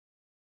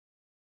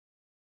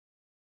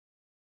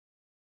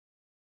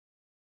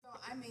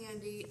I'm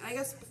Mandy. I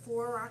guess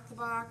before Rock the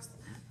Box,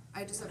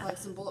 I just had like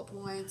some bullet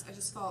points. I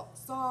just felt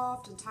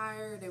soft and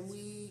tired and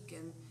weak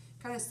and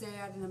kind of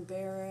sad and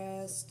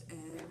embarrassed.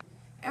 And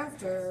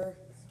after,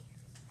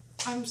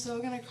 I'm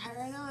so gonna cry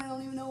right now. I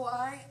don't even know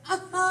why.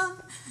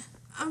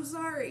 I'm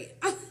sorry.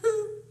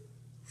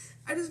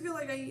 I just feel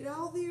like I eat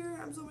healthier.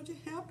 I'm so much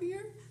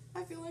happier.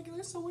 I feel like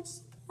there's so much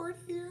support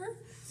here.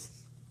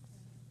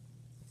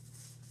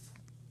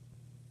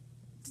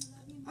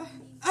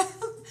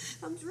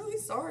 I'm really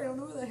sorry. I don't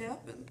know where that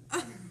happened.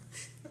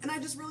 And I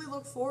just really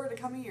look forward to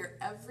coming here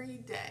every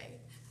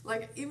day.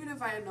 Like, even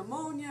if I had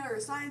pneumonia or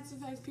sinus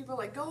infections, people are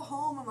like, go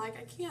home. I'm like,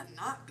 I can't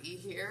not be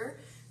here.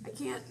 I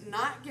can't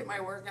not get my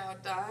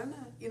workout done.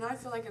 You know, I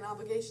feel like an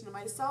obligation to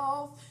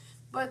myself.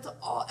 But to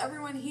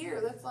everyone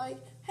here that's like,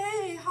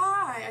 hey,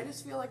 hi. I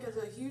just feel like it's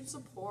a huge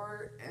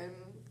support. And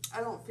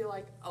I don't feel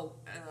like a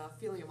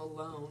feeling of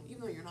alone,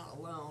 even though you're not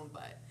alone.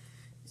 But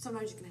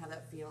sometimes you can have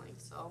that feeling.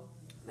 So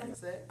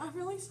that's it. I'm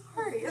really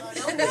sorry. Oh,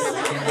 don't be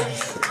sorry.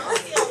 Don't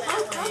feel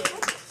that way.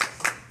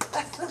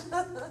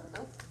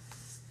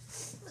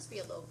 Must be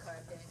a low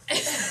carb day. I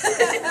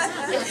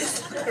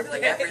feel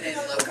like every day's a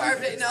low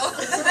carb day, no.